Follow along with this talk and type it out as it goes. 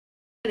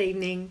Good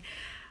evening.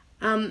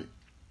 I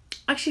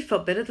actually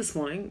felt better this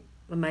morning,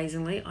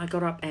 amazingly. I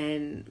got up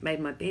and made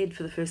my bed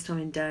for the first time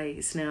in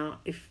days. Now,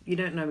 if you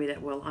don't know me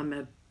that well, I'm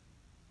a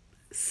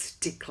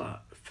stickler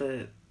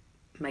for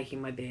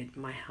making my bed.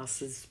 My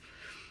house is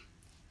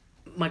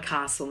my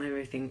castle and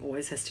everything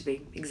always has to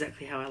be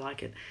exactly how I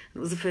like it. And it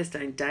was the first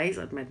day in days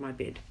I'd made my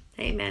bed.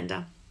 Hey,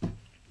 Amanda.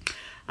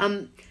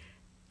 So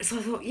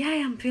I thought,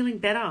 yay, I'm feeling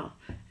better.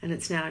 And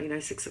it's now,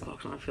 6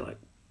 o'clock and I feel like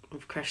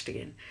I've crashed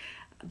again.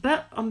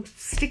 But I'm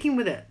sticking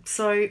with it.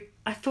 So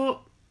I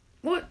thought,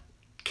 what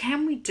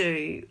can we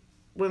do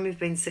when we've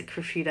been sick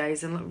for a few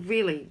days and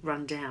really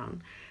run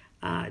down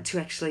to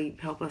actually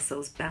help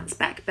ourselves bounce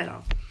back better?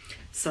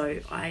 So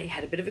I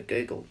had a bit of a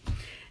Google.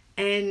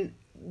 And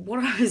what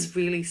I was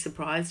really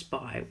surprised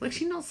by, well,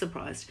 actually not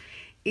surprised,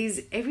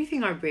 is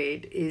everything I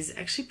read is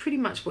actually pretty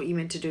much what you're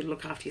meant to do to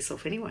look after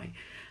yourself anyway.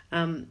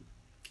 And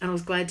I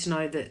was glad to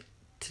know that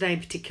today in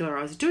particular,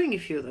 I was doing a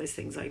few of those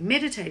things. I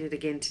meditated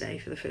again today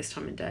for the first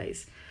time in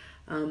days.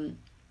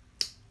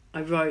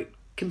 I wrote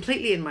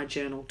completely in my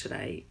journal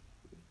today,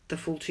 the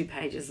full 2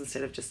 pages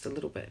instead of just a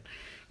little bit.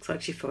 So I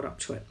actually felt up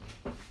to it.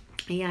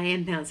 Yeah, I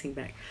am bouncing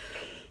back.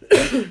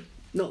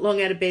 Not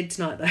long out of bed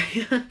tonight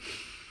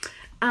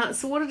though.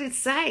 So what did it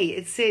say?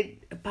 It said,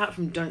 apart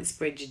from don't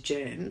spread your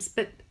germs,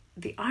 but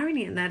the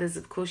irony in that is,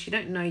 of course, you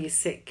don't know you're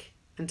sick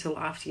until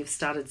after you've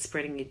started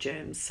spreading your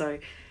germs. So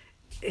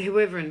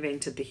whoever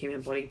invented the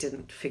human body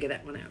didn't figure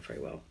that one out very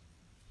well.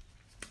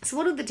 So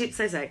what are the tips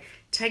they say?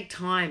 Take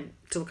time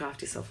to look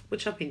after yourself,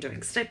 which I've been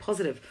doing. Stay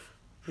positive.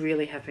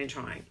 Really have been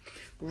trying.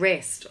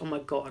 Rest. Oh my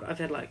God. I've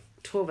had like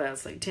 12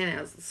 hours sleep, 10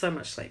 hours, so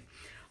much sleep.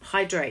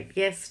 Hydrate.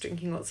 Yes,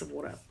 drinking lots of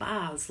water.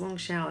 Baths, long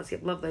showers.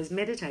 Yep, love those.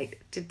 Meditate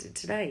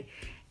today.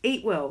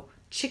 Eat well.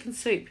 Chicken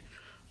soup.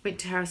 Went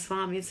to Harris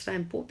Farm yesterday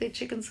and bought their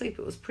chicken soup.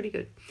 It was pretty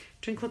good.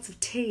 Drink lots of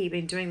tea.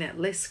 Been doing that.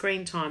 Less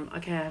screen time.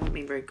 Okay, I haven't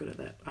been very good at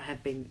that. I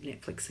have been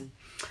Netflixing.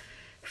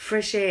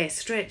 Fresh air.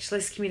 Stretch.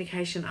 Less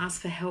communication.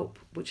 Ask for help,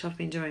 which I've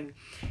been doing.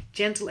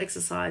 Gentle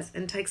exercise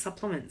and take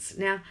supplements.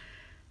 Now,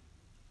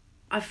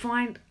 I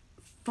found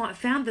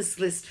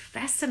this list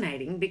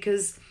fascinating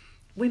because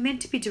we're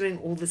meant to be doing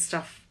all this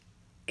stuff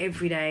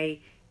every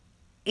day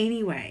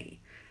anyway.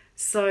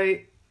 So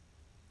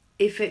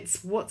if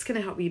it's what's going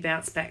to help you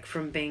bounce back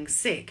from being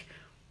sick,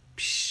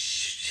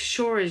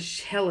 sure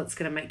as hell it's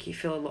going to make you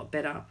feel a lot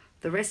better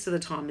the rest of the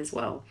time as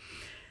well.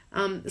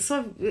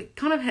 So I've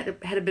kind of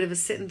had a bit of a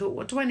sit and thought,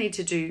 what do I need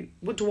to do?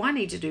 What do I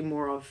need to do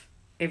more of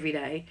every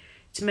day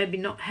to maybe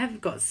not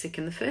have got sick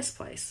in the first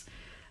place?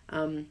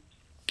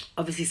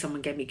 Obviously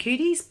someone gave me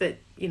cooties, but,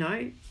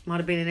 might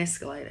have been an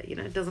escalator,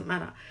 it doesn't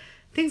matter.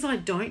 Things I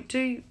don't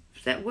do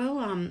that well,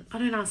 I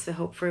don't ask for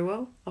help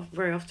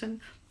very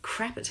often.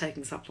 Crap at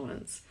taking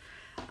supplements.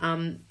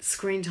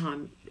 Screen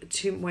time,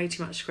 way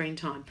too much screen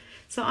time.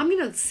 So I'm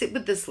going to sit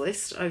with this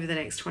list over the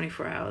next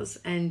 24 hours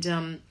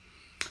and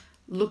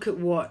look at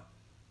what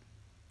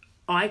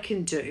I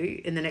can do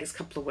in the next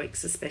couple of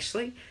weeks,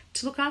 especially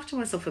to look after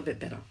myself a bit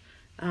better.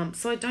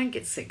 So I don't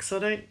get sick. So I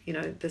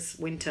don't, this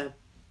winter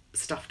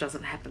stuff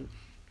doesn't happen.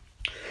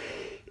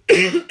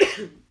 And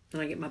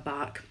I get my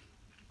bark.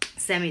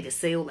 Sammy the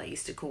seal, they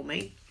used to call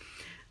me.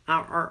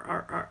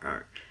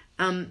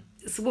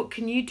 So what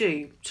can you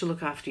do to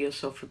look after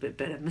yourself a bit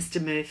better?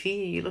 Mr.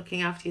 Murphy, are you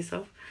looking after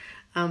yourself?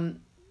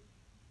 And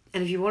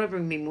if you want to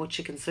bring me more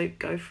chicken soup,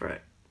 go for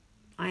it.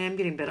 I am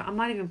getting better. I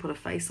might even put a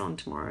face on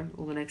tomorrow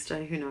or the next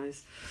day. Who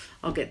knows?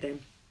 I'll get there.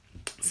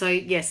 So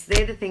yes,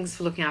 they're the things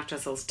for looking after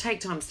ourselves. Take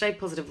time, stay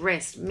positive,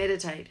 rest,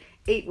 meditate,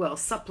 eat well,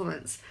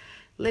 supplements,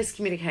 less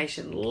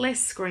communication,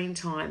 less screen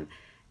time,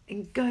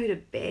 and go to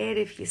bed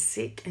if you're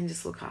sick and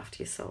just look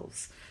after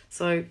yourselves.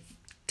 So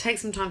take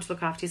some time to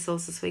look after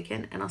yourselves this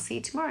weekend, and I'll see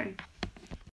you tomorrow.